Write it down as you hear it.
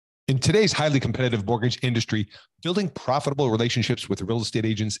In today's highly competitive mortgage industry, building profitable relationships with real estate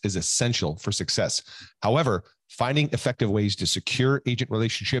agents is essential for success. However, finding effective ways to secure agent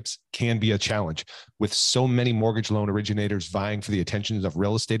relationships can be a challenge. With so many mortgage loan originators vying for the attention of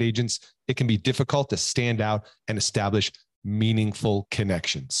real estate agents, it can be difficult to stand out and establish meaningful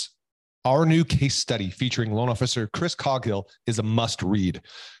connections. Our new case study featuring loan officer Chris Coghill is a must read.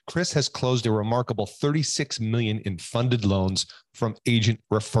 Chris has closed a remarkable $36 million in funded loans from agent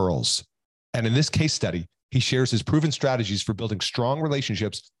referrals. And in this case study, he shares his proven strategies for building strong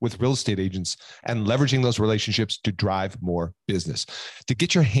relationships with real estate agents and leveraging those relationships to drive more business. To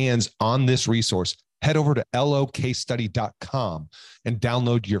get your hands on this resource, head over to locasestudy.com and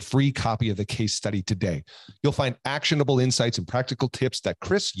download your free copy of the case study today. You'll find actionable insights and practical tips that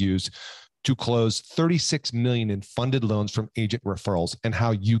Chris used to close $36 million in funded loans from agent referrals and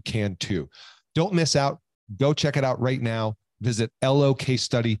how you can too. Don't miss out. Go check it out right now. Visit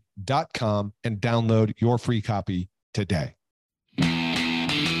locasestudy.com and download your free copy today.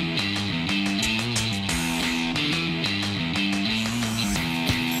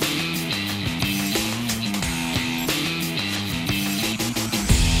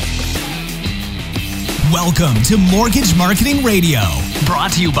 Welcome to Mortgage Marketing Radio,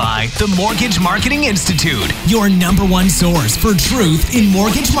 brought to you by the Mortgage Marketing Institute, your number one source for truth in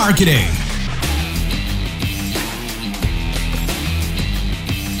mortgage marketing.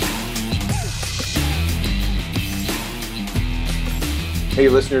 Hey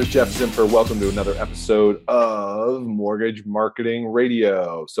listeners, Jeff Zimper. Welcome to another episode of Mortgage Marketing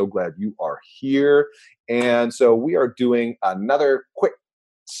Radio. So glad you are here. And so we are doing another quick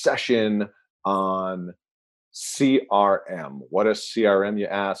session on CRM. What is CRM, you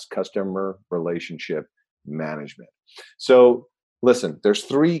ask? Customer Relationship Management. So listen, there's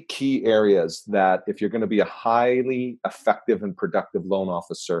three key areas that if you're going to be a highly effective and productive loan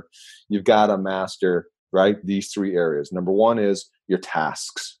officer, you've got to master, right? These three areas. Number one is your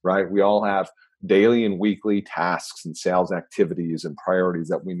tasks, right? We all have daily and weekly tasks and sales activities and priorities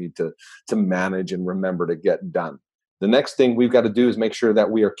that we need to manage and remember to get done. The next thing we've got to do is make sure that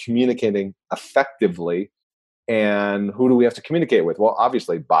we are communicating effectively. And who do we have to communicate with? Well,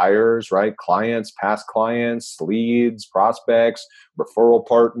 obviously buyers, right? Clients, past clients, leads, prospects, referral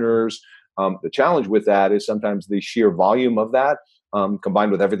partners. The challenge with that is sometimes the sheer volume of that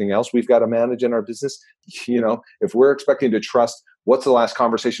combined with everything else we've got to manage in our business. You know, if we're expecting to trust what's the last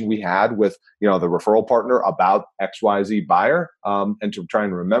conversation we had with, the referral partner about XYZ buyer, and to try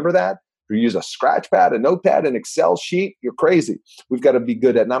and remember that, or use a scratch pad, a notepad, an Excel sheet, you're crazy. We've got to be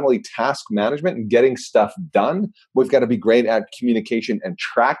good at not only task management and getting stuff done, we've got to be great at communication and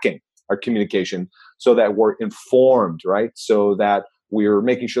tracking our communication so that we're informed, right? So that we're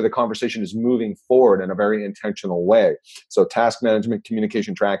making sure the conversation is moving forward in a very intentional way. So task management,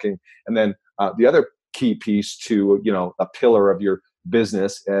 communication tracking, and then the other key piece to, a pillar of your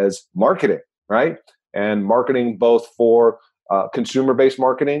business is marketing, right? And marketing both for consumer-based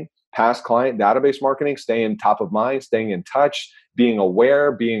marketing, past client database marketing, staying top of mind, staying in touch, being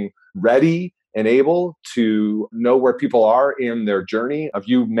aware, being ready and able to know where people are in their journey of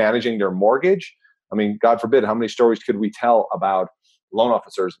you managing their mortgage. I mean, God forbid, how many stories could we tell about loan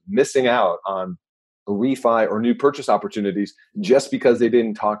officers missing out on refi or new purchase opportunities just because they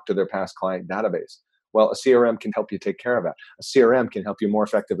didn't talk to their past client database? Well, a CRM can help you take care of that. A CRM can help you more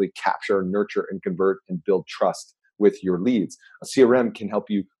effectively capture, nurture, and convert and build trust with your leads. A CRM can help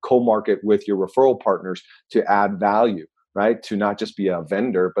you co-market with your referral partners to add value, right? To not just be a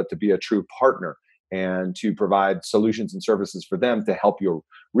vendor, but to be a true partner and to provide solutions and services for them to help your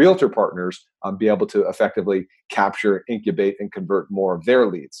realtor partners be able to effectively capture, incubate, and convert more of their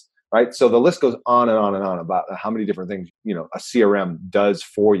leads, right? So the list goes on and on and on about how many different things, a CRM does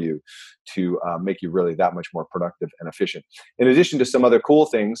for you to make you really that much more productive and efficient. In addition to some other cool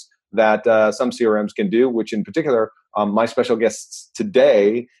things that some CRMs can do, which in particular, my special guests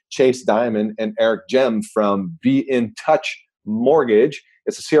today, Chase Diamond and Eric Jem from Be In Touch Mortgage.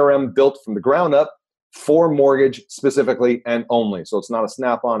 It's a CRM built from the ground up for mortgage specifically and only. So it's not a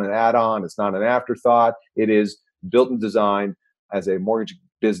snap-on, an add-on. It's not an afterthought. It is built and designed as a mortgage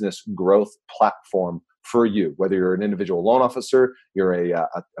business growth platform for you, whether you're an individual loan officer, you're a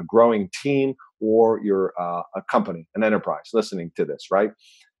growing team, or you're a company, an enterprise listening to this, right?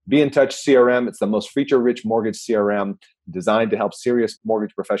 Be In Touch CRM. It's the most feature-rich mortgage CRM designed to help serious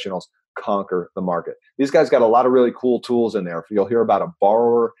mortgage professionals conquer the market. These guys got a lot of really cool tools in there. You'll hear about a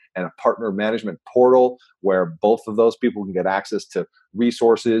borrower and a partner management portal where both of those people can get access to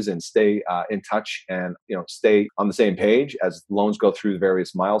resources and stay in touch and stay on the same page as loans go through the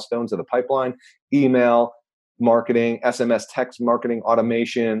various milestones of the pipeline. Email, marketing, SMS text marketing,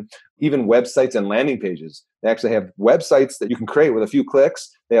 automation, even websites and landing pages. They actually have websites that you can create with a few clicks.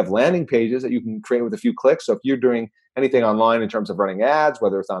 They have landing pages that you can create with a few clicks. So if you're doing anything online in terms of running ads,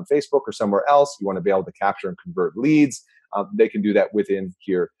 whether it's on Facebook or somewhere else, you want to be able to capture and convert leads, they can do that within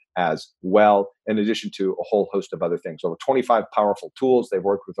here as well, in addition to a whole host of other things. Over 25 powerful tools. They've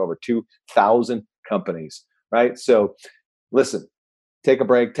worked with over 2,000 companies, right? So listen, take a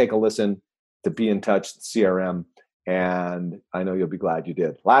break, take a listen to Be in Touch CRM, and I know you'll be glad you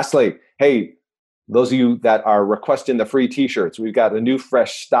did. Lastly, hey, those of you that are requesting the free t-shirts, we've got a new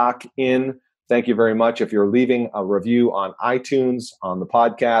fresh stock in. Thank you very much. If you're leaving a review on iTunes on the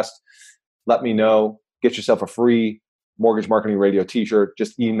podcast, let me know. Get yourself a free Mortgage Marketing Radio t-shirt.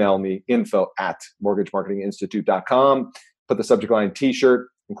 Just email me, info@mortgagemarketinginstitute.com. Put the subject line t-shirt,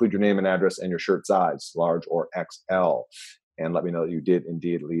 include your name and address and your shirt size, large or XL. And let me know that you did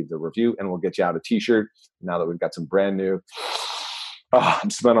indeed leave the review, and we'll get you out a t-shirt now that we've got some brand new. Oh, I'm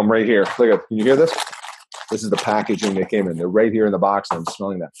smelling them right here. Look at, can you hear this? This is the packaging they came in. They're right here in the box, and I'm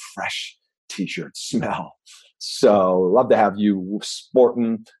smelling that fresh t-shirt smell. So love to have you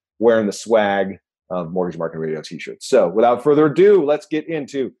sporting, wearing the swag of Mortgage Marketing Radio t-shirts. So without further ado, let's get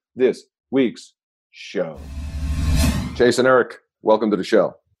into this week's show. Chase and Eric, welcome to the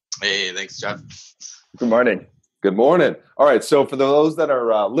show. Hey, thanks, Jeff. Good morning. Good morning. All right. So for those that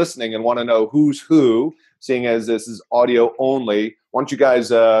are listening and want to know who's who, seeing as this is audio only, why don't you guys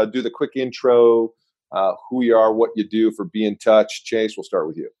do the quick intro, who you are, what you do for Be in Touch. Chase, we'll start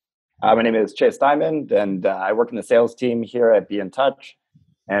with you. My name is Chase Diamond, and I work in the sales team here at Be in Touch,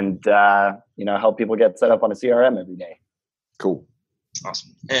 and help people get set up on a CRM every day. Cool.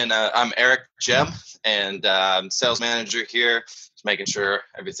 Awesome. And I'm Eric Gem, and I'm sales manager here, just making sure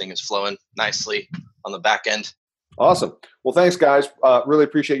everything is flowing nicely on the back end. Awesome. Well, thanks, guys. Really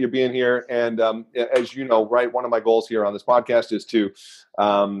appreciate you being here. And as you know, right, one of my goals here on this podcast is to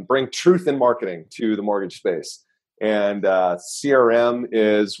bring truth in marketing to the mortgage space. And CRM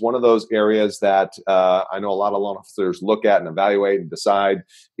is one of those areas that I know a lot of loan officers look at and evaluate and decide,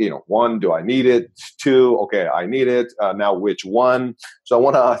 one, do I need it? Two, okay, I need it. Now, which one? So I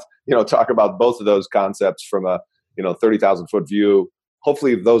want to, talk about both of those concepts from a, 30,000 foot view.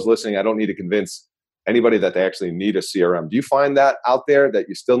 Hopefully those listening, I don't need to convince anybody that they actually need a CRM. Do you find that out there, that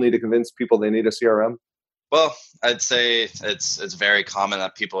you still need to convince people they need a CRM? Well, I'd say it's very common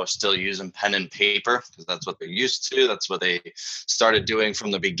that people are still using pen and paper because that's what they're used to. That's what they started doing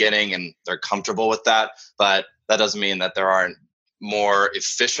from the beginning, and they're comfortable with that. But that doesn't mean that there aren't more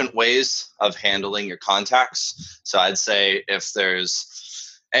efficient ways of handling your contacts. So I'd say if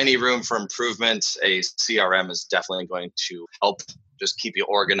there's any room for improvement, a CRM is definitely going to help just keep you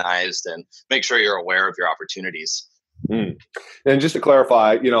organized and make sure you're aware of your opportunities. And just to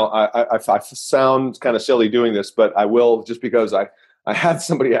clarify, I sound kind of silly doing this, but I will, just because I had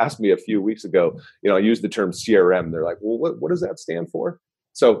somebody ask me a few weeks ago, I used the term CRM. They're like, well, what does that stand for?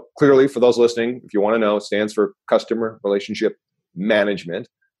 So clearly, for those listening, if you want to know, it stands for Customer Relationship Management,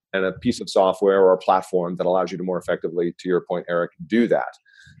 and a piece of software or a platform that allows you to more effectively, to your point, Eric, do that.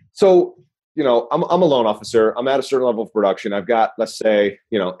 So, I'm a loan officer. I'm at a certain level of production. I've got, let's say,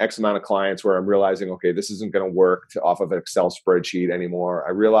 X amount of clients where I'm realizing, okay, this isn't going to work off of an Excel spreadsheet anymore.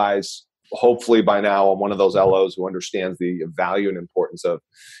 I realize, hopefully by now, I'm one of those LOs who understands the value and importance of,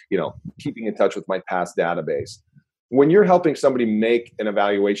 keeping in touch with my past database. When you're helping somebody make an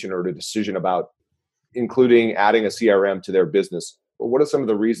evaluation or a decision about including adding a CRM to their business, what are some of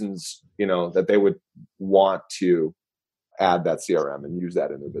the reasons, that they would want to add that CRM and use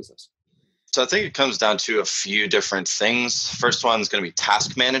that in their business? So I think it comes down to a few different things. First one is going to be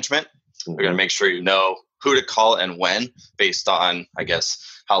task management. We're going to make sure you know who to call and when, based on, I guess,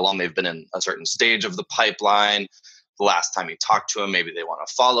 how long they've been in a certain stage of the pipeline, the last time you talked to them, maybe they want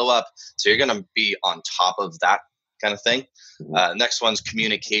to follow up. So you're going to be on top of that kind of thing. Next one's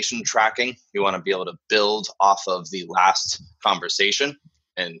communication tracking. You want to be able to build off of the last conversation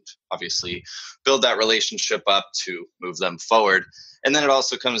and obviously build that relationship up to move them forward. And then it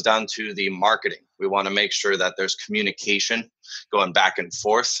also comes down to the marketing. We want to make sure that there's communication going back and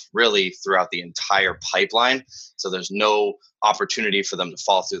forth really throughout the entire pipeline. So there's no opportunity for them to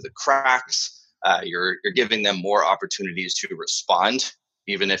fall through the cracks. You're giving them more opportunities to respond,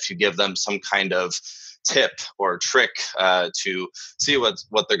 even if you give them some kind of tip or trick to see what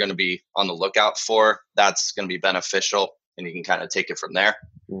they're going to be on the lookout for. That's going to be beneficial, and you can kind of take it from there.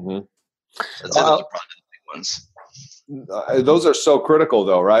 That's it. Those are probably the big ones. Those are so critical,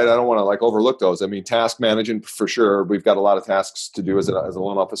 though, right? I don't want to overlook those. I mean, task management for sure. We've got a lot of tasks to do as a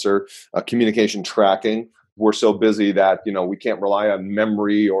loan officer. Communication tracking. we're so busy that, we can't rely on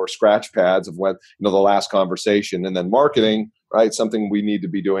memory or scratch pads of when, the last conversation. And then marketing, right? Something we need to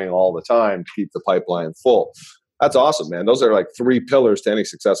be doing all the time to keep the pipeline full. That's awesome, man. Those are like 3 pillars to any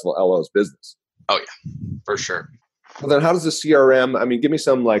successful LO's business. Oh yeah, for sure. Well, then how does the CRM, give me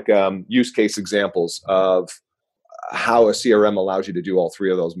some use case examples of how a CRM allows you to do all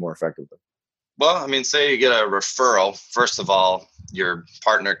 3 of those more effectively. Well, say you get a referral. First of all, your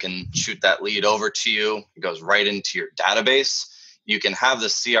partner can shoot that lead over to you. It goes right into your database. You can have the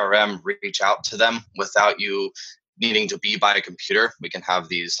CRM reach out to them without you needing to be by a computer. We can have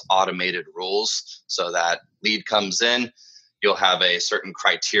these automated rules so that lead comes in. You'll have a certain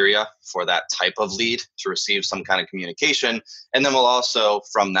criteria for that type of lead to receive some kind of communication. And then we'll also,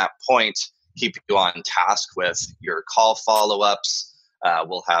 from that point, keep you on task with your call follow-ups.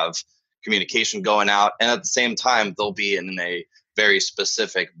 We'll have communication going out. And at the same time, they'll be in a very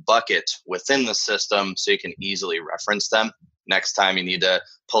specific bucket within the system so you can easily reference them. Next time you need to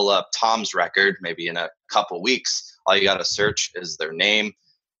pull up Tom's record, maybe in a couple weeks, all you got to search is their name.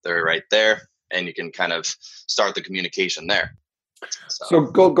 They're right there. And you can kind of start the communication there. So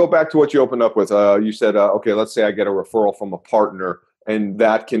go back to what you opened up with. You said, okay, let's say I get a referral from a partner, and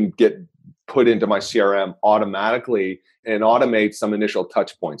that can get put into my CRM automatically and automate some initial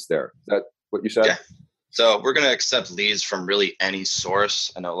touch points there. Is that what you said? Yeah. So we're going to accept leads from really any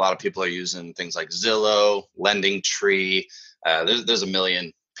source. I know a lot of people are using things like Zillow, LendingTree. There's a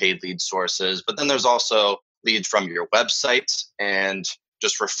million paid lead sources, but then there's also leads from your website and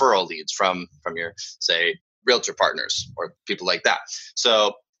just referral leads from your, say, realtor partners or people like that.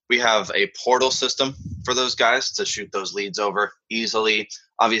 So we have a portal system for those guys to shoot those leads over easily.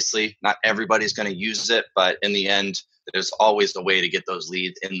 Obviously, not everybody's going to use it, but in the end, there's always a way to get those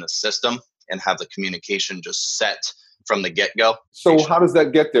leads in the system and have the communication just set from the get-go. So how does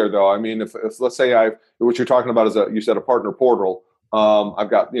that get there, though? If let's say what you're talking about is you said a partner portal. I've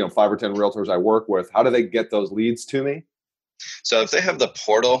got 5 or 10 realtors I work with. How do they get those leads to me? So if they have the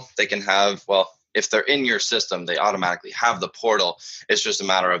portal, they can have, if they're in your system, they automatically have the portal. It's just a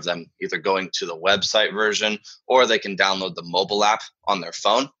matter of them either going to the website version or they can download the mobile app on their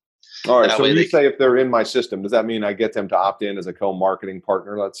phone. All right. So you say if they're in my system, does that mean I get them to opt in as a co-marketing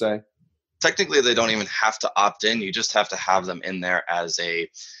partner, let's say? Technically, they don't even have to opt in. You just have to have them in there as a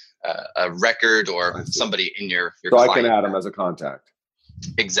record or somebody in your so client. I can add them as a contact.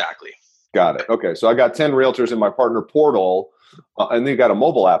 Exactly. Got it. Okay. So I got 10 realtors in my partner portal. And they got a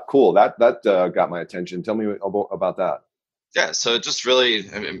mobile app. Cool. That got my attention. Tell me about that. Yeah. So just really,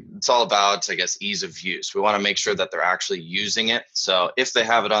 it's all about, I guess, ease of use. We want to make sure that they're actually using it. So if they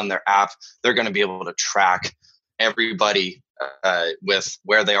have it on their app, they're going to be able to track everybody with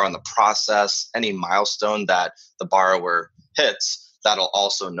where they are in the process, any milestone that the borrower hits, that'll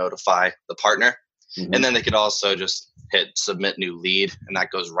also notify the partner. Mm-hmm. And then they could also just hit submit new lead, and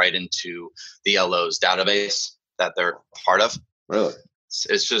that goes right into the LO's database that they're part of. Really?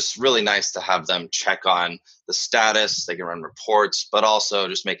 It's just really nice to have them check on the status. They can run reports, but also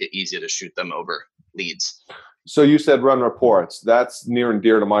just make it easy to shoot them over leads. So you said run reports. That's near and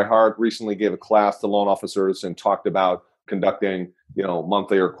dear to my heart. Recently gave a class to loan officers and talked about conducting,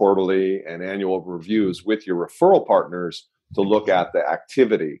 monthly or quarterly and annual reviews with your referral partners to look at the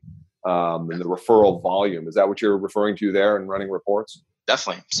activity and the referral volume. Is that what you're referring to there in running reports?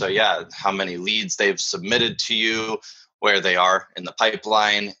 Definitely. So yeah, how many leads they've submitted to you, where they are in the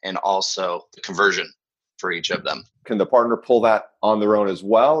pipeline, and also the conversion for each of them. Can the partner pull that on their own as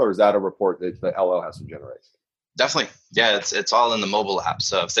well, or is that a report that the LO has to generate? Definitely. Yeah, it's all in the mobile app.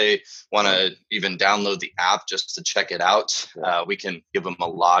 So if they want to even download the app just to check it out, we can give them a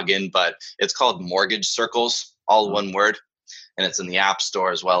login, but it's called Mortgage Circles, all one word. And it's in the App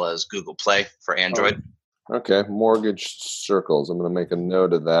Store as well as Google Play for Android. Okay, Mortgage Circles. I'm going to make a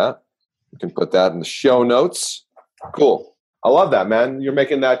note of that. You can put that in the show notes. Cool. I love that, man. You're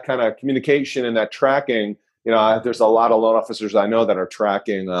making that kind of communication and that tracking. There's a lot of loan officers I know that are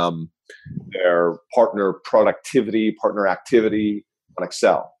tracking their partner productivity, partner activity on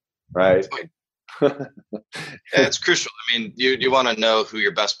Excel, right? Yeah, it's crucial. You want to know who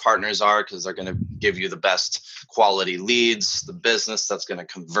your best partners are because they're going to give you the best quality leads, the business that's going to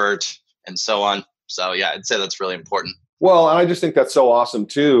convert, and so on. So yeah, I'd say that's really important. Well, and I just think that's so awesome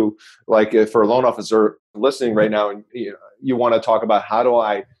too. Like if for a loan officer listening right now, and you want to talk about how do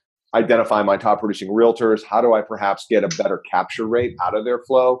I identify my top producing realtors? How do I perhaps get a better capture rate out of their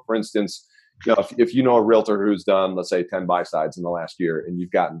flow? For instance, if you know a realtor who's done, let's say 10 buy sides in the last year, and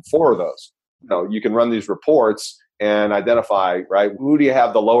you've gotten 4 of those, you can run these reports and identify, right, who do you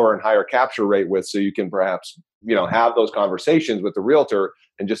have the lower and higher capture rate with, so you can perhaps have those conversations with the realtor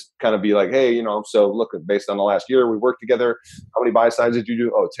and just kind of be like, hey, so look, based on the last year we worked together, how many buy sides did you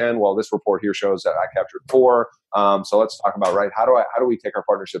do? Oh, 10. Well, this report here shows that I captured 4. So let's talk about, right, how do we take our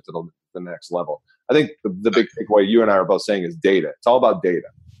partnership to the next level? I think the big takeaway you and I are both saying is data. It's all about data.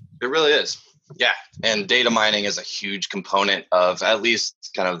 It really is. Yeah. And data mining is a huge component of at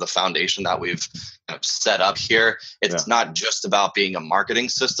least kind of the foundation that we've kind of set up here. It's not just about being a marketing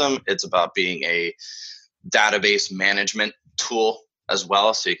system. It's about being a database management tool as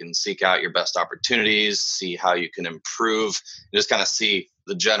well. So you can seek out your best opportunities, see how you can improve, and just kind of see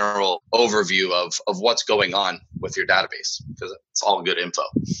the general overview of what's going on with your database, because it's all good info.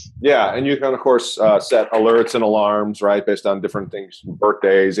 Yeah. And you can, of course, set alerts and alarms, right? Based on different things,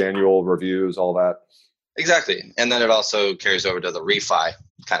 birthdays, annual reviews, all that. Exactly. And then it also carries over to the refi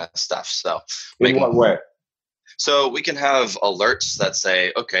kind of stuff. So in what way? So we can have alerts that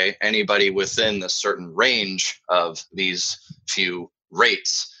say, okay, anybody within a certain range of these few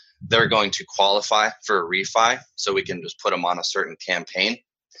rates, they're going to qualify for a refi. So we can just put them on a certain campaign.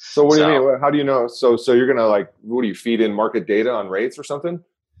 So what do you mean? How do you know? So you're going to what do you feed in market data on rates or something?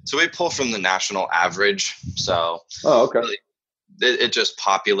 So we pull from the national average. So okay. Really, it just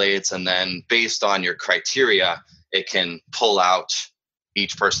populates. And then based on your criteria, it can pull out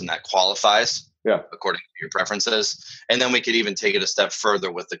each person that qualifies. Yeah. According to your preferences. And then we could even take it a step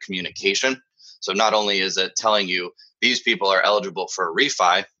further with the communication. So not only is it telling you these people are eligible for a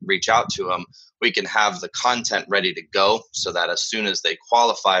refi, reach out to them, we can have the content ready to go so that as soon as they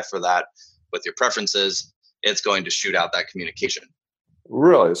qualify for that with your preferences, it's going to shoot out that communication.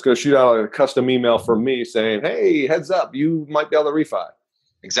 Really? It's going to shoot out a custom email from me saying, hey, heads up, you might be able to refi.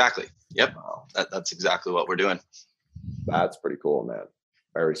 Exactly. Yep. Wow. That's exactly what we're doing. That's pretty cool, man.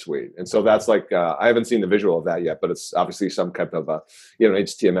 Very sweet. And so that's I haven't seen the visual of that yet, but it's obviously some type of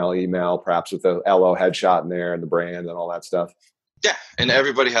HTML email, perhaps with the LO headshot in there and the brand and all that stuff. Yeah. And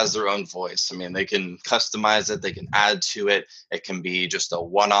everybody has their own voice. I mean, they can customize it. They can add to it. It can be just a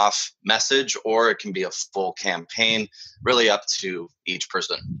one-off message, or it can be a full campaign, really up to each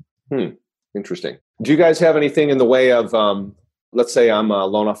person. Interesting. Do you guys have anything in the way of, let's say I'm a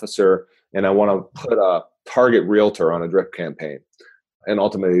loan officer and I want to put a target realtor on a drip campaign and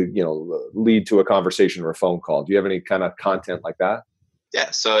ultimately, lead to a conversation or a phone call? Do you have any kind of content like that? Yeah,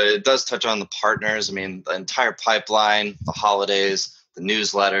 so it does touch on the partners. I mean, the entire pipeline, the holidays, the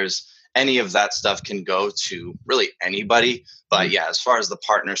newsletters, any of that stuff can go to really anybody. But yeah, as far as the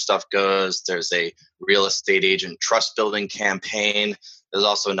partner stuff goes, there's a real estate agent trust building campaign. There's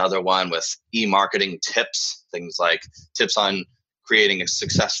also another one with e-marketing tips, things like tips on creating a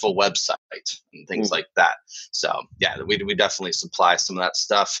successful website and things like that. So yeah, we definitely supply some of that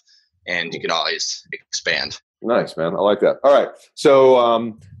stuff, and you can always expand. Nice, man. I like that. All right.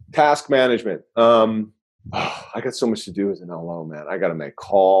 So task management. I got so much to do as an LO, man. I got to make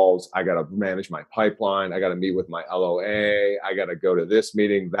calls. I got to manage my pipeline. I got to meet with my LOA. I got to go to this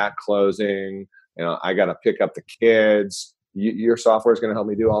meeting, that closing. I got to pick up the kids. Your software is going to help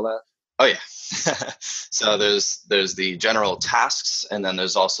me do all that? Oh yeah. So there's the general tasks, and then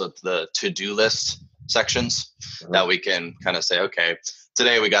there's also the to-do list sections that we can kind of say, okay,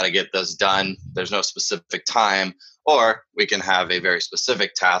 today we got to get this done. There's no specific time, or we can have a very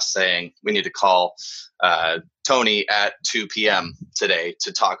specific task saying we need to call Tony at 2 p.m. today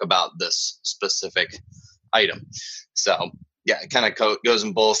to talk about this specific item. So yeah, it kind of goes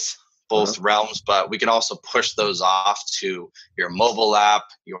in both realms, but we can also push those off to your mobile app,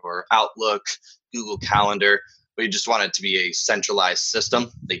 your Outlook, Google Calendar. We just want it to be a centralized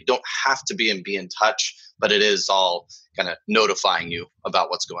system. They don't have to be in touch, but it is all kind of notifying you about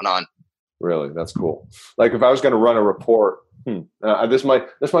what's going on. Really? That's cool. Like if I was going to run a report, this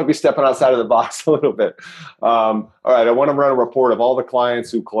might be stepping outside of the box a little bit. All right. I want to run a report of all the clients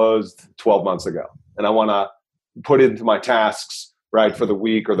who closed 12 months ago, and I want to put it into my tasks, right, for the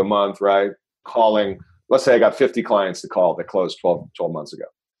week or the month, right? Calling, let's say I got 50 clients to call that closed 12 months ago.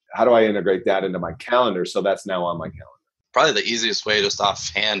 How do I integrate that into my calendar so that's now on my calendar? Probably the easiest way just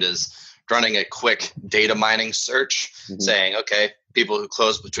offhand is running a quick data mining search, saying, okay, people who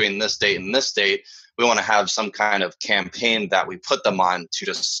closed between this date and this date, we want to have some kind of campaign that we put them on to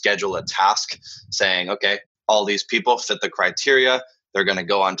just schedule a task saying, okay, all these people fit the criteria. They're going to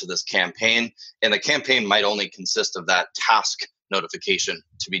go onto this campaign, and the campaign might only consist of that task notification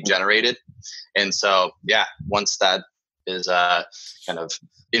to be generated. And so, yeah, once that is kind of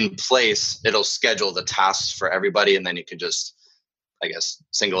in place, it'll schedule the tasks for everybody, and then you can just, I guess,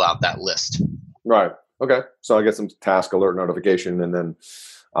 single out that list. Right. Okay. So I get some task alert notification, and then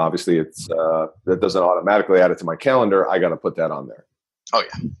obviously it's that doesn't automatically add it to my calendar. I got to put that on there. Oh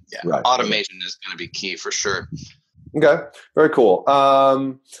yeah. Right. Automation is going to be key for sure. Okay, very cool.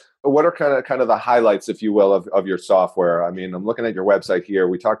 What are kind of the highlights, if you will, of your software? I mean, I'm looking at your website here.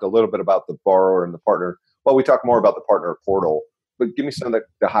 We talked a little bit about the borrower and the partner. Well, we talked more about the partner portal, but give me some of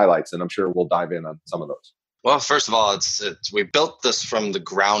the highlights, and I'm sure we'll dive in on some of those. Well, first of all, we built this from the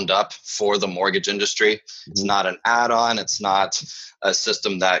ground up for the mortgage industry. It's not an add-on. It's not a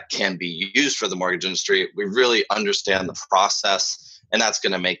system that can be used for the mortgage industry. We really understand the process, and that's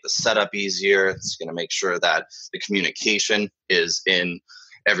going to make the setup easier. It's going to make sure that the communication is in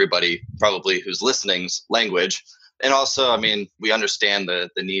everybody probably who's listening's language. And also, I mean, we understand the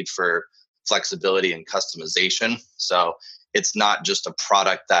need for flexibility and customization. So it's not just a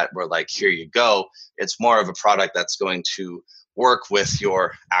product that we're like, here you go. It's more of a product that's going to work with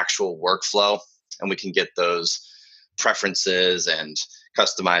your actual workflow, and we can get those preferences and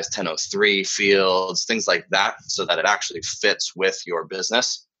customized 1003 fields, things like that, so that it actually fits with your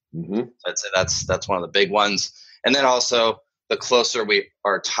business. I'd say that's one of the big ones. And then also, the closer we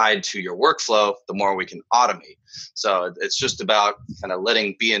are tied to your workflow, the more we can automate. So it's just about kind of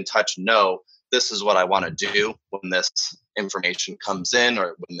letting Be in Touch know, this is what I want to do when this information comes in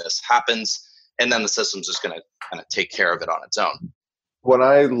or when this happens. And then the system's just going to kind of take care of it on its own. What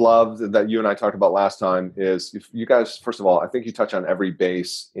I loved that you and I talked about last time is, if you guys, first of all, I think you touch on every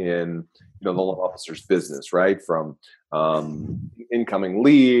base in the loan officer's business, right? From incoming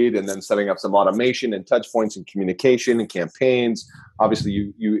lead, and then setting up some automation and touch points and communication and campaigns.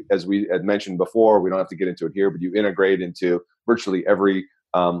 Obviously, you as we had mentioned before, we don't have to get into it here, but you integrate into virtually every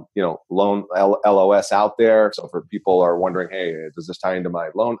loan LOS out there. So for people are wondering, hey, does this tie into my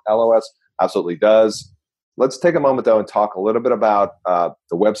loan LOS? Absolutely does. Let's take a moment though and talk a little bit about the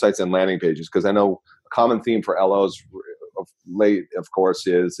websites and landing pages, because I know a common theme for LOs of late, of course,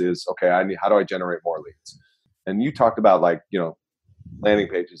 is okay, how do I generate more leads? And you talked about landing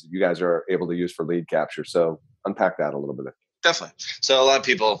pages that you guys are able to use for lead capture. So unpack that a little bit. Definitely. So a lot of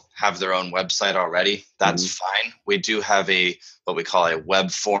people have their own website already. That's fine. We do have what we call a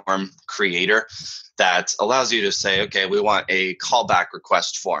web form creator that allows you to say, okay, we want a callback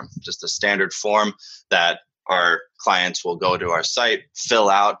request form, just a standard form that our clients will go to our site, fill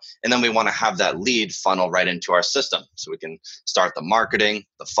out, and then we want to have that lead funnel right into our system so we can start the marketing,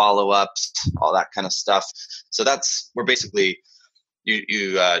 the follow-ups, all that kind of stuff. So we're basically,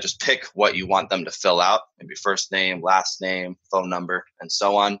 you just pick what you want them to fill out, maybe first name, last name, phone number, and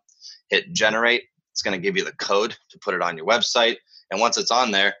so on. Hit generate. It's going to give you the code to put it on your website. And once it's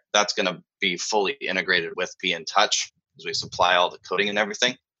on there, that's going to be fully integrated with Be in Touch, because we supply all the coding and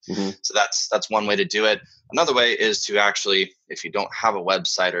everything. So that's one way to do it. Another way is to actually, if you don't have a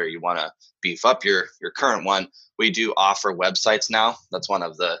website or you want to beef up your current one, we do offer websites now. That's one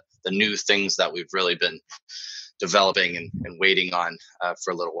of the new things that we've really been developing and waiting on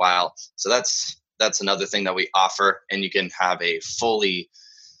for a little while. So that's another thing that we offer, and you can have a fully,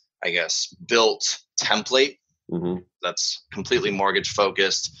 built template that's completely mortgage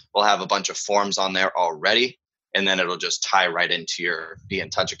focused. We'll have a bunch of forms on there already, and then it'll just tie right into your Be in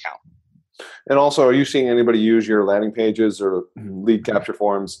Touch account. And also, are you seeing anybody use your landing pages or lead capture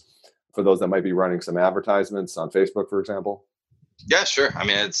forms for those that might be running some advertisements on Facebook, for example? Yeah, sure. I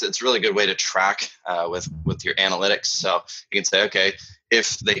mean, it's a really good way to track with your analytics. So you can say, okay,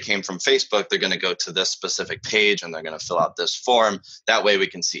 if they came from Facebook, they're going to go to this specific page and they're going to fill out this form. That way we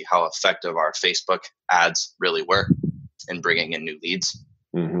can see how effective our Facebook ads really were in bringing in new leads.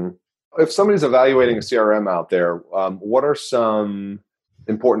 If somebody's evaluating a CRM out there, what are some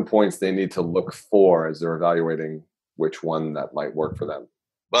important points they need to look for as they're evaluating which one that might work for them?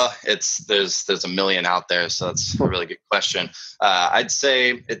 Well, there's a million out there, so that's a really good question. I'd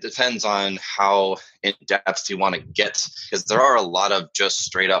say it depends on how in depth you want to get, because there are a lot of just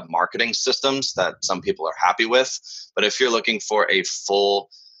straight up marketing systems that some people are happy with. But if you're looking for a full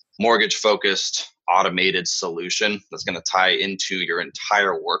mortgage focused automated solution that's going to tie into your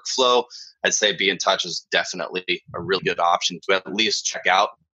entire workflow, I'd say Be in Touch is definitely a really good option to at least check out.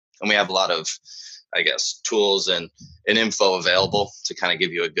 And we have a lot of, tools and info available to kind of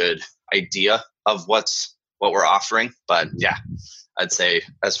give you a good idea of what we're offering. But yeah, I'd say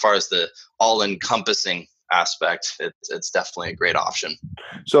as far as the all-encompassing aspect, it's definitely a great option.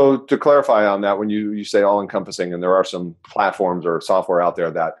 So to clarify on that, when you say all-encompassing, and there are some platforms or software out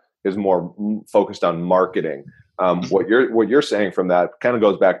there that is more focused on marketing, what you're saying from that kind of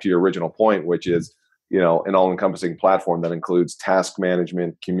goes back to your original point, which is an all-encompassing platform that includes task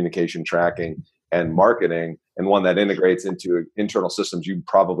management, communication tracking, and marketing, and one that integrates into internal systems you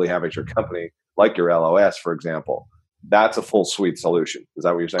probably have at your company, like your LOS, for example. That's a full suite solution. Is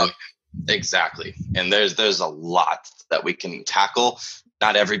that what you're saying? Exactly. And there's a lot that we can tackle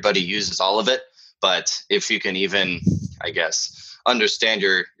Not everybody uses all of it, but if you can even, I guess, understand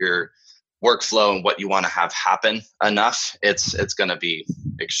your workflow and what you want to have happen enough, it's going to be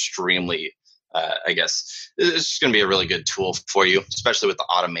extremely, I guess, it's just going to be a really good tool for you, especially with the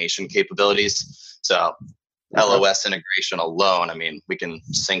automation capabilities. So LOS integration alone, I mean, we can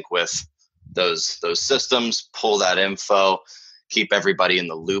sync with those systems, pull that info, keep everybody in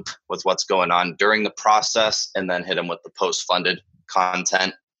the loop with what's going on during the process, and then hit them with the post-funded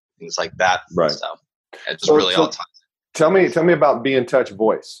content, things like that. Right. So it's just really all time. Tell me about Be in Touch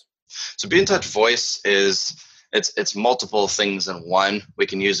Voice. So Be in Touch Voice is it's multiple things in one. We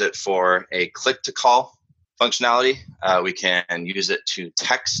can use it for a click to call functionality. We can use it to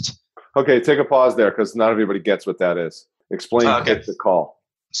text. Okay, take a pause there because not everybody gets what that is. Explain click to call.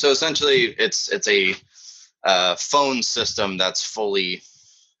 So essentially, it's a phone system that's fully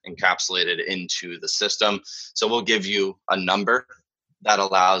encapsulated into the system. So we'll give you a number that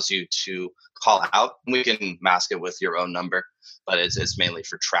allows you to call out. We can mask it with your own number, but it's mainly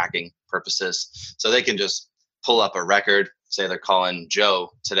for tracking purposes. So they can just pull up a record, say they're calling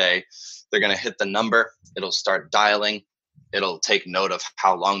Joe today. They're going to hit the number. It'll start dialing. It'll take note of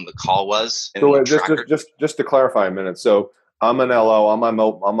how long the call was. So just to clarify a minute. So I'm an LO. I'm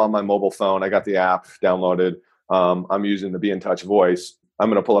on my mobile phone. I got the app downloaded. I'm using the Be in Touch Voice. I'm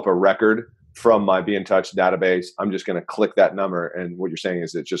going to pull up a record from my Be in Touch database. I'm just going to click that number, and what you're saying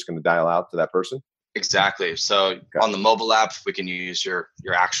is it's just going to dial out to that person? Exactly. So on the mobile app, we can use your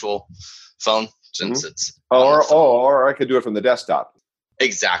actual phone since it's or I could do it from the desktop.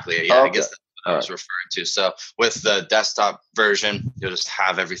 Exactly. Yeah, I guess that's what I was referring to. So with the desktop version, you'll just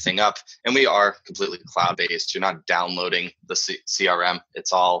have everything up, and we are completely cloud-based. You're not downloading the CRM.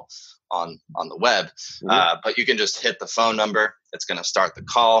 It's all on the web, but you can just hit the phone number. It's going to start the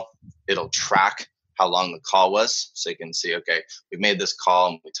call. It'll track how long the call was. So you can see, okay, we made this call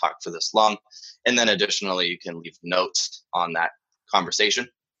and we talked for this long. And then additionally, you can leave notes on that conversation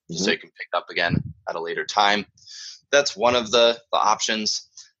so you can pick up again at a later time. That's one of the options.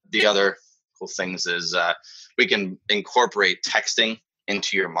 The other cool things is we can incorporate texting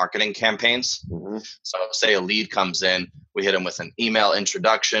into your marketing campaigns. So say a lead comes in, we hit them with an email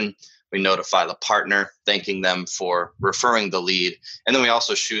introduction. We notify the partner, thanking them for referring the lead. And then we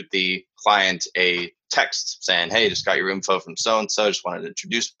also shoot the client a text saying, hey, just got your info from so-and-so. Just wanted to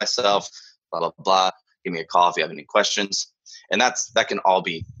introduce myself, blah, blah, blah. Give me a call if you have any questions. And that can all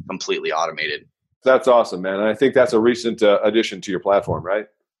be completely automated. That's awesome, man. And I think that's a recent addition to your platform, right?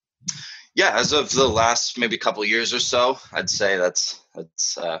 Yeah, as of the last maybe couple of years or so, I'd say that's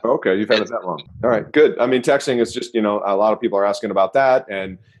okay. You've had it that long. All right, good. I mean, texting is just, a lot of people are asking about that.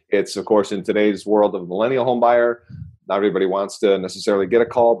 And it's, of course, in today's world of millennial home buyer, not everybody wants to necessarily get a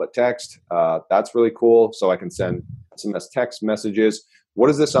call, but text. That's really cool. So I can send SMS text messages. What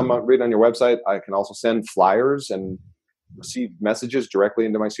is this? I'm reading on your website. I can also send flyers and receive messages directly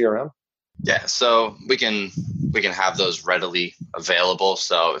into my CRM. Yeah, so we can have those readily available.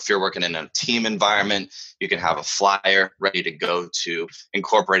 So if you're working in a team environment, you can have a flyer ready to go to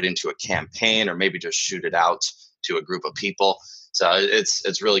incorporate into a campaign, or maybe just shoot it out to a group of people. So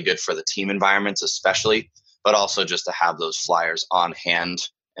it's really good for the team environments, especially, but also just to have those flyers on hand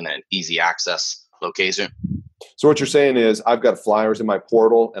in an easy access location. So what you're saying is I've got flyers in my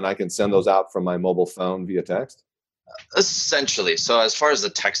portal and I can send those out from my mobile phone via text? Essentially. So as far as the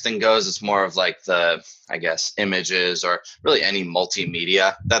texting goes, it's more of like the, I guess, images or really any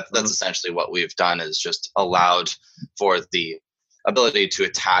multimedia. That's essentially what we've done, is just allowed for the ability to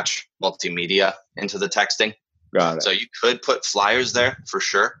attach multimedia into the texting. Got it. So you could put flyers there for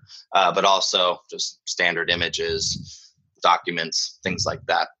sure, but also just standard images, documents, things like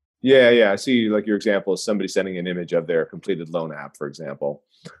that. Yeah. I see, like, your example is somebody sending an image of their completed loan app, for example.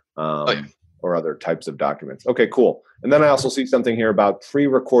 Or other types of documents. Okay, cool. And then I also see something here about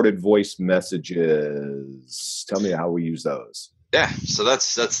pre-recorded voice messages. Tell me how we use those. Yeah, so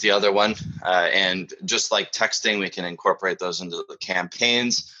that's the other one. And just like texting, we can incorporate those into the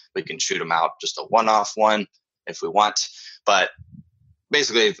campaigns. We can shoot them out just a one-off one if we want. But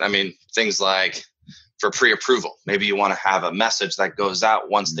basically, I mean, things like for pre-approval, maybe you want to have a message that goes out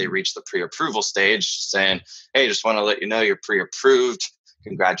once they reach the pre-approval stage saying, hey, just want to let you know you're pre-approved.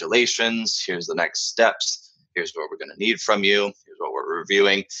 Congratulations. Here's the next steps. Here's what we're going to need from you. Here's what we're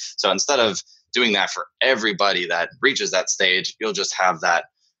reviewing. So instead of doing that for everybody that reaches that stage, you'll just have that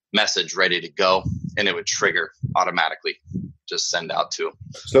message ready to go, and it would trigger automatically. Just send out to.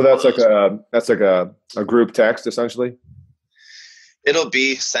 So that's like a group text essentially. It'll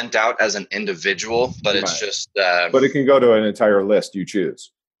be sent out as an individual, but it's just. But it can go to an entire list you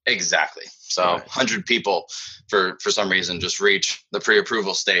choose. Exactly. So 100 people for some reason just reach the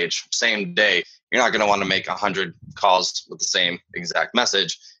pre-approval stage same day. You're not going to want to make 100 calls with the same exact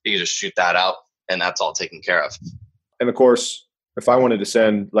message. You can just shoot that out and that's all taken care of. And of course, if I wanted to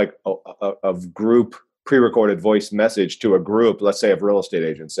send like a group pre-recorded voice message to a group, let's say of real estate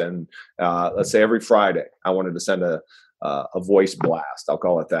agents, and let's say every Friday I wanted to send a voice blast, I'll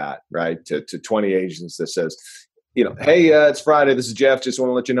call it that, right, to 20 agents that says, hey, it's Friday. This is Jeff. Just want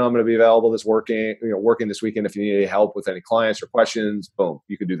to let you know I'm going to be available working this weekend. If you need any help with any clients or questions, boom,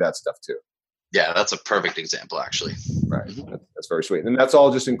 you can do that stuff too. Yeah, that's a perfect example, actually. Right, that's very sweet. And that's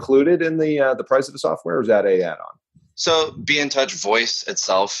all just included in the price of the software, or is that a add-on? So Be in Touch Voice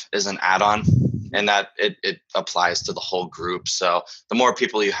itself is an add-on, and that it applies to the whole group. So the more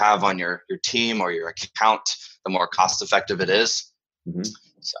people you have on your team or your account, the more cost effective it is. Mm-hmm.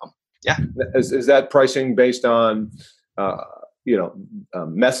 So yeah. Is that pricing based on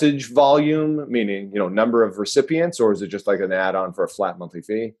message volume, meaning number of recipients, or is it just like an add-on for a flat monthly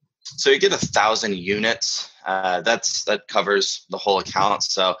fee? So you get 1,000 units. That covers the whole account.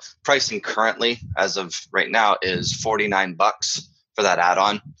 So pricing currently, as of right now, is $49 for that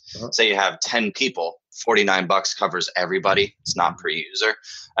add-on. Uh-huh. Say you have 10 people, $49 covers everybody. It's not per user.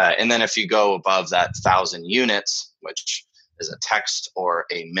 And then if you go above that 1,000 units, which is a text or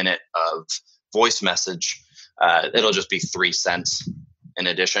a minute of voice message, it'll just be 3 cents in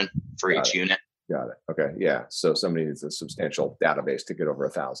addition for each unit. Got it. Okay. Yeah. So somebody needs a substantial database to get over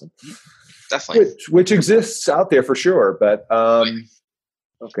 1,000. Definitely. Which exists out there for sure. But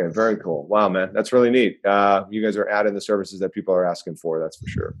okay. Very cool. Wow, man. That's really neat. You guys are adding the services that people are asking for. That's for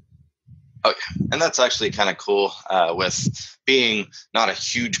sure. Oh, yeah. And that's actually kind of cool with being not a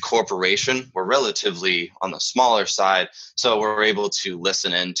huge corporation. We're relatively on the smaller side. So we're able to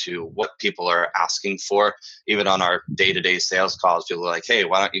listen into what people are asking for. Even on our day-to-day sales calls, people are like, hey,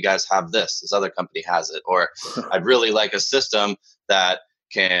 why don't you guys have this? This other company has it. Or I'd really like a system that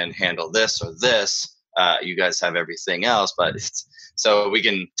can handle this or this. You guys have everything else. So we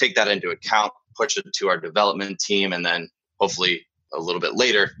can take that into account, push it to our development team, and then hopefully a little bit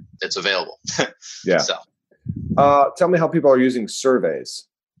later, it's available. Yeah. So, tell me how people are using surveys.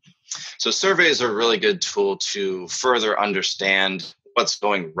 So surveys are a really good tool to further understand what's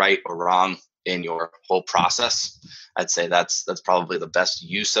going right or wrong in your whole process. I'd say that's probably the best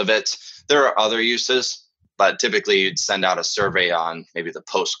use of it. There are other uses, but typically you'd send out a survey on maybe the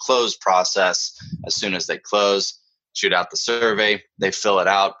post-close process. As soon as they close, shoot out the survey, they fill it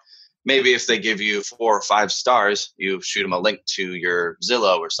out. Maybe if they give you 4 or 5 stars, you shoot them a link to your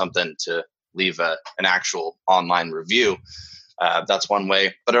Zillow or something to leave an actual online review. That's one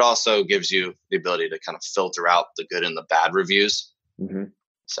way, but it also gives you the ability to kind of filter out the good and the bad reviews. Mm-hmm.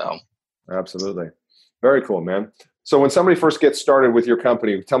 So, absolutely, very cool, man. So when somebody first gets started with your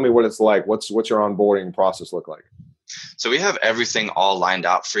company, tell me what it's like. What's your onboarding process look like? So we have everything all lined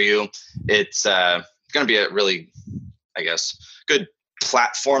out for you. It's going to be a really, I guess, good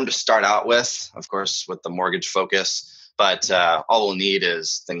platform to start out with, of course, with the mortgage focus. But all we'll need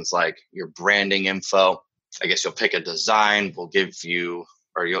is things like your branding info. I guess you'll pick a design. We'll give you,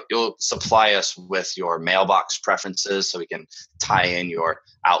 or you'll supply us with your mailbox preferences so we can tie in your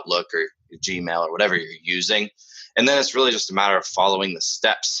Outlook or your Gmail or whatever you're using. And then it's really just a matter of following the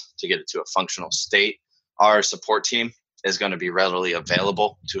steps to get it to a functional state. Our support team is going to be readily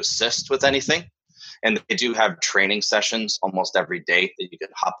available to assist with anything. And they do have training sessions almost every day that you can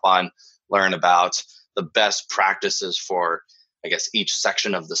hop on, learn about the best practices for, I guess, each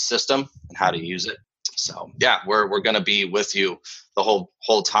section of the system and how to use it. So yeah, we're going to be with you the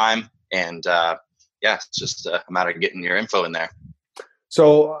whole time. And it's just a matter of getting your info in there.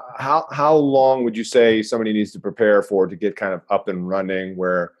 So how long would you say somebody needs to prepare for to get kind of up and running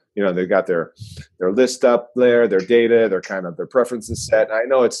where, they've got their list up there, their data, their preferences set? I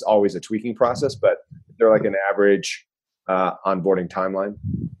know it's always a tweaking process, but they're like an average onboarding timeline.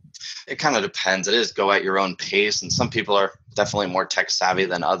 It kind of depends. It is go at your own pace. And some people are definitely more tech savvy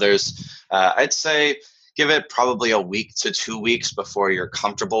than others. I'd say give it probably a week to 2 weeks before you're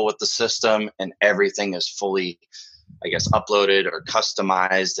comfortable with the system and everything is fully, I guess, uploaded or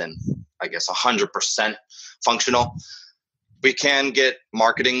customized and I guess 100% functional. We can get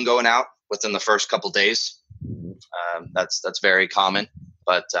marketing going out within the first couple days. That's very common.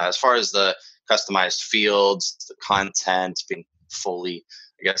 But as far as the customized fields, the content being fully,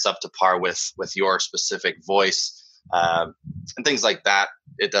 I guess, up to par with your specific voice and things like that,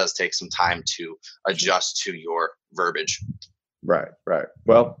 it does take some time to adjust to your verbiage. Right.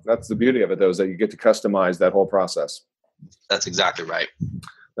 Well, that's the beauty of it, though, is that you get to customize that whole process. That's exactly right.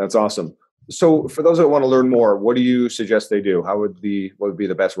 That's awesome. So for those that want to learn more, what do you suggest they do? What would be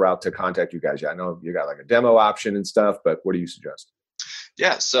the best route to contact you guys? Yeah, I know you got like a demo option and stuff, but what do you suggest?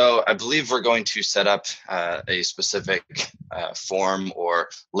 Yeah, so I believe we're going to set up a specific form or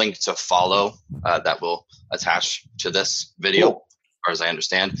link to follow that will attach to this video, Cool. as far as I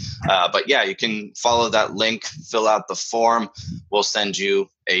understand. But yeah, you can follow that link, fill out the form. We'll send you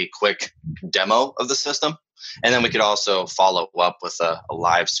a quick demo of the system. And then we could also follow up with a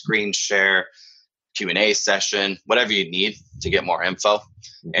live screen share, Q&A session, whatever you need to get more info.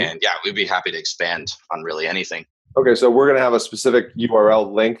 Mm-hmm. And yeah, we'd be happy to expand on really anything. Okay, so we're going to have a specific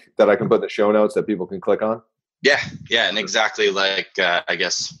URL link that I can put in the show notes that people can click on? Yeah, and exactly like I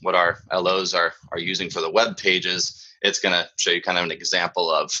guess what our LOs are using for the web pages. It's going to show you kind of an example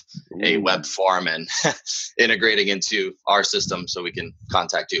of a web form and integrating into our system so we can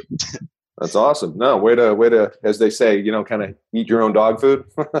contact you. That's awesome. No, way to, as they say, kind of eat your own dog food.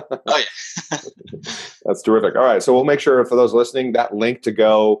 Oh yeah. That's terrific. All right. So we'll make sure for those listening, that link to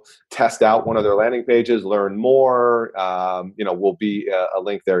go test out one of their landing pages, learn more, will be a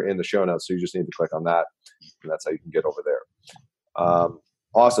link there in the show notes. So you just need to click on that and that's how you can get over there.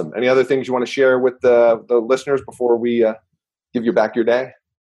 Awesome. Any other things you want to share with the listeners before we give you back your day?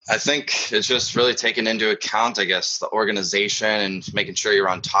 I think it's just really taking into account, I guess, the organization and making sure you're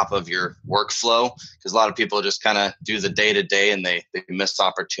on top of your workflow, because a lot of people just kind of do the day-to-day and they miss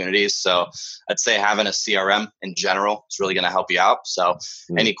opportunities. So I'd say having a CRM in general is really going to help you out. So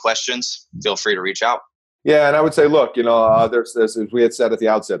any questions, feel free to reach out. Yeah, and I would say, look, there's this, as we had said at the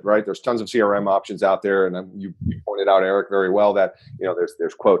outset, right? There's tons of CRM options out there, and you pointed out, Eric, very well that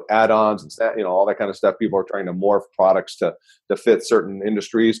there's quote add-ons and all that kind of stuff. People are trying to morph products to fit certain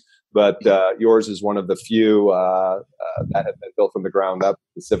industries, but yours is one of the few that have been built from the ground up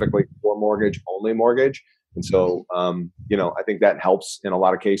specifically for mortgage, only mortgage, and so I think that helps in a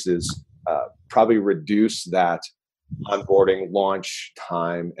lot of cases probably reduce that onboarding launch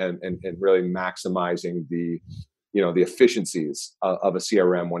time and really maximizing the efficiencies of a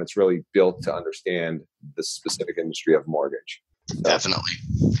CRM when it's really built to understand the specific industry of mortgage. So, definitely.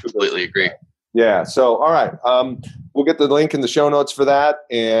 Completely agree. Yeah. So, all right. We'll get the link in the show notes for that.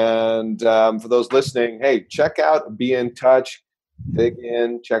 And for those listening, hey, check out Be in Touch. Dig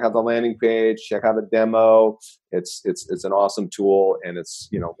in, check out the landing page, check out a demo. It's an awesome tool, and it's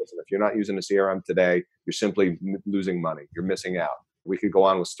listen, if you're not using a CRM today, you're simply losing money. You're missing out. We could go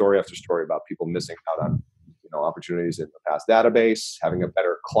on with story after story about people missing out on opportunities in the past database, having a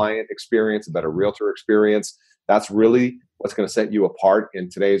better client experience, a better realtor experience. That's really what's going to set you apart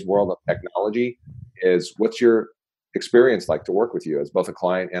in today's world of technology. Is what's your experience like to work with you as both a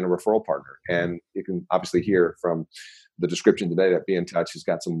client and a referral partner? And you can obviously hear from the description today that Be in Touch has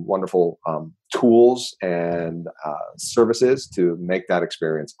got some wonderful tools and services to make that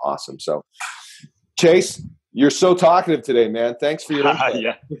experience awesome. So, Chase, you're so talkative today, man. Thanks for your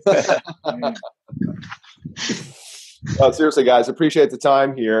input. Seriously, guys, appreciate the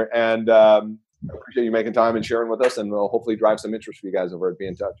time here, and appreciate you making time and sharing with us, and we'll hopefully drive some interest for you guys over at Be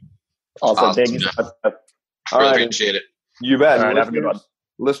in Touch. Awesome. Thank you so much. Really appreciate it. You bet. All right, have a good one.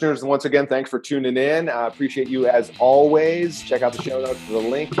 Listeners, once again, thanks for tuning in. I appreciate you as always. Check out the show notes for the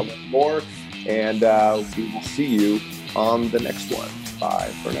link to learn more, and we will see you on the next one.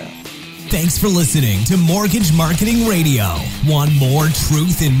 Bye for now. Thanks for listening to Mortgage Marketing Radio. Want more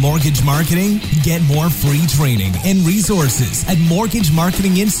truth in mortgage marketing? Get more free training and resources at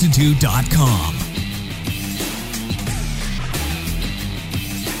mortgagemarketinginstitute.com.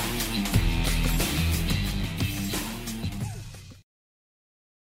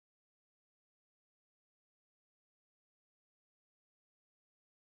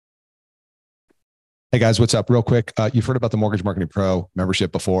 Hey guys, what's up? Real quick, you've heard about the Mortgage Marketing Pro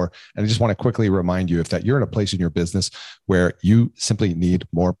membership before, and I just want to quickly remind you if that you're in a place in your business where you simply need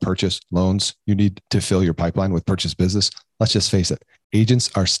more purchase loans, you need to fill your pipeline with purchase business. Let's just face it, agents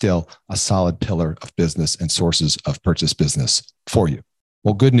are still a solid pillar of business and sources of purchase business for you.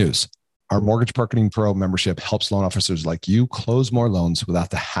 Well, good news. Our Mortgage Marketing Pro membership helps loan officers like you close more loans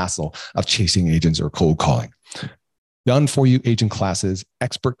without the hassle of chasing agents or cold calling. Done for you agent classes,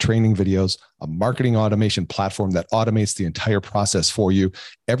 expert training videos, a marketing automation platform that automates the entire process for you,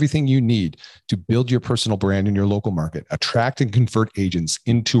 everything you need to build your personal brand in your local market, attract and convert agents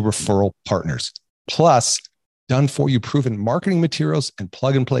into referral partners. Plus, done for you proven marketing materials and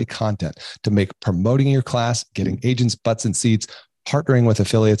plug and play content to make promoting your class, getting agents butts in seats, partnering with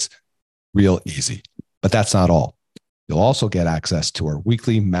affiliates real easy. But that's not all. You'll also get access to our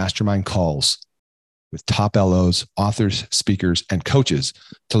weekly mastermind calls with top LOs, authors, speakers, and coaches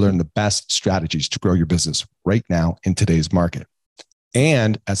to learn the best strategies to grow your business right now in today's market.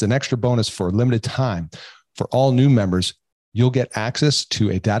 And as an extra bonus for a limited time, for all new members, you'll get access to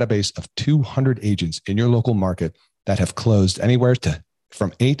a database of 200 agents in your local market that have closed anywhere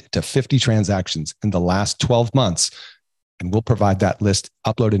from 8 to 50 transactions in the last 12 months. And we'll provide that list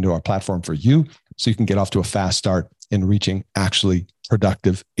uploaded into our platform for you so you can get off to a fast start in reaching actually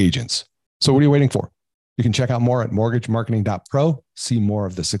productive agents. So what are you waiting for? You can check out more at mortgagemarketing.pro, see more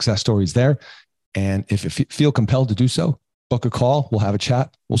of the success stories there. And if you feel compelled to do so, book a call. We'll have a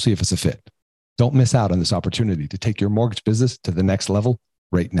chat. We'll see if it's a fit. Don't miss out on this opportunity to take your mortgage business to the next level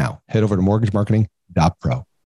right now. Head over to mortgagemarketing.pro.